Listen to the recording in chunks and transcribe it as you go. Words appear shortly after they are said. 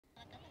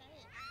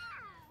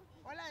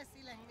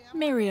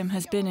Miriam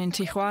has been in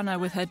Tijuana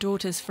with her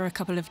daughters for a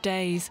couple of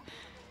days.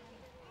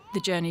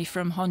 The journey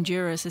from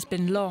Honduras has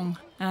been long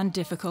and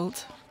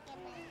difficult.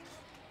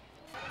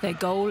 Their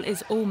goal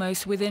is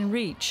almost within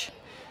reach,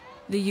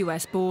 the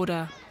US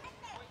border.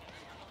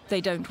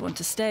 They don't want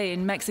to stay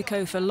in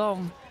Mexico for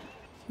long.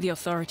 The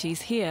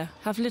authorities here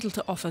have little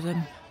to offer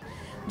them.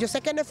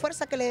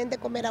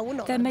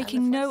 They're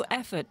making no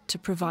effort to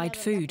provide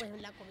food.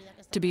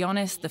 To be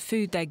honest, the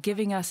food they're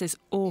giving us is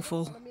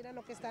awful.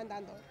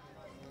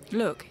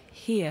 Look,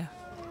 here.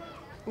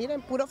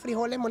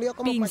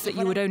 Beans that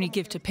you would only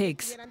give to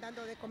pigs.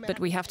 But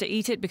we have to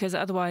eat it because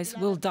otherwise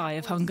we'll die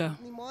of hunger.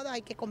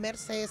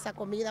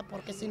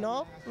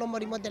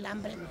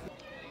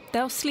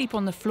 They'll sleep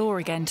on the floor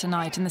again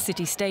tonight in the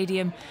city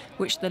stadium,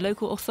 which the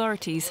local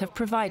authorities have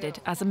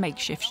provided as a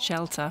makeshift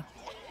shelter.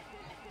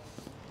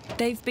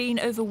 They've been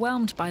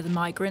overwhelmed by the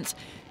migrants,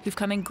 who've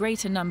come in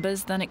greater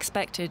numbers than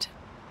expected.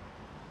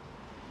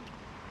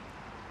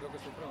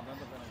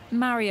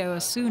 Mario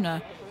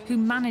Osuna, who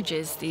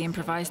manages the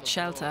improvised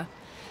shelter,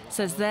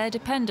 says they're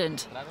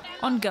dependent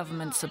on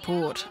government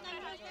support.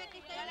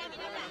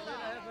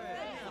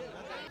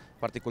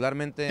 In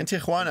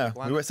Tijuana,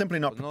 we were simply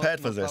not prepared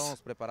for this.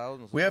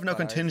 We have no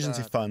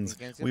contingency funds.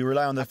 We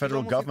rely on the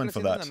federal government for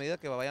that.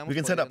 We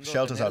can set up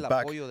shelters out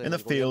back, in the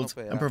fields,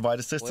 and provide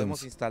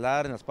assistance.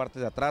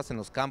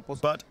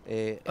 But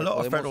a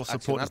lot of federal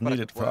support is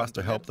needed for us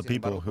to help the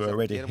people who are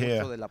already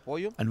here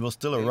and will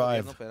still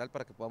arrive.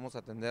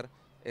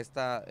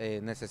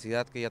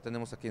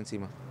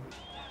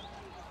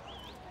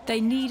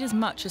 They need as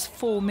much as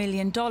 $4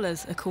 million,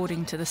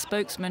 according to the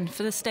spokesman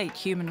for the State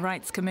Human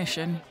Rights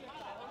Commission.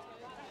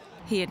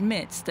 He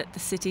admits that the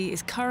city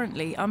is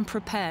currently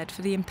unprepared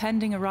for the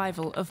impending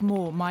arrival of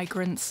more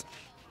migrants.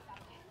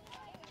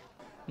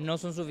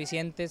 There's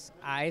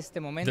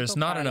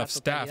not enough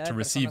staff to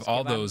receive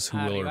all those who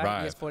will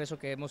arrive. And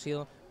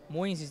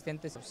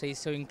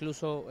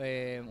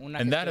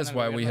that is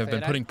why we have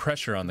been putting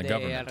pressure on the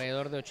government.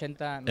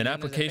 An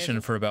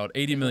application for about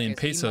 80 million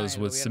pesos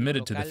was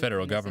submitted to the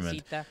federal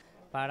government.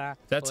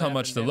 That's how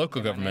much the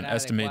local government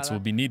estimates will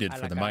be needed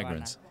for the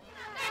migrants.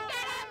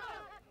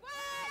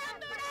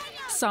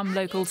 Some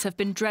locals have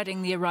been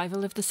dreading the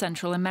arrival of the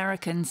Central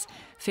Americans,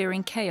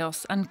 fearing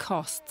chaos and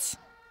costs.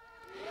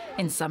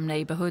 In some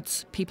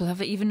neighborhoods, people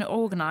have even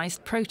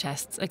organized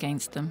protests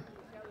against them.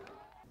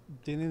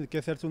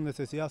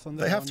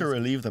 They have to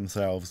relieve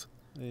themselves.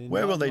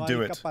 Where will they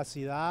do it?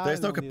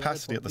 There's no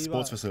capacity at the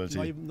sports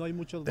facility.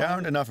 There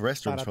aren't enough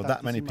restaurants for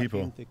that many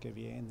people.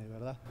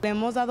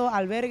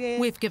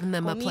 We've given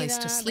them a place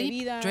to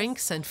sleep,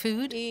 drinks and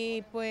food,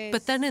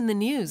 but then in the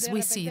news we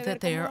see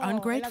that they are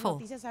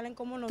ungrateful.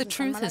 The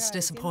truth is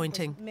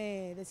disappointing.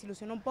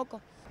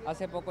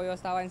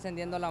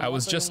 I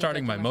was just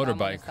starting my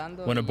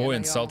motorbike when a boy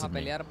insulted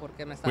me.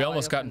 We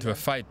almost got into a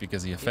fight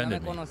because he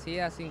offended me.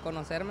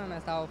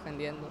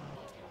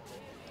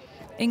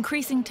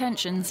 Increasing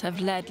tensions have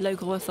led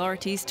local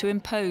authorities to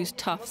impose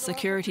tough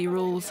security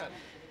rules.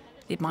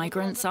 The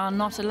migrants are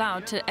not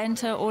allowed to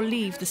enter or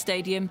leave the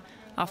stadium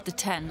after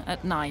 10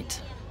 at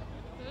night.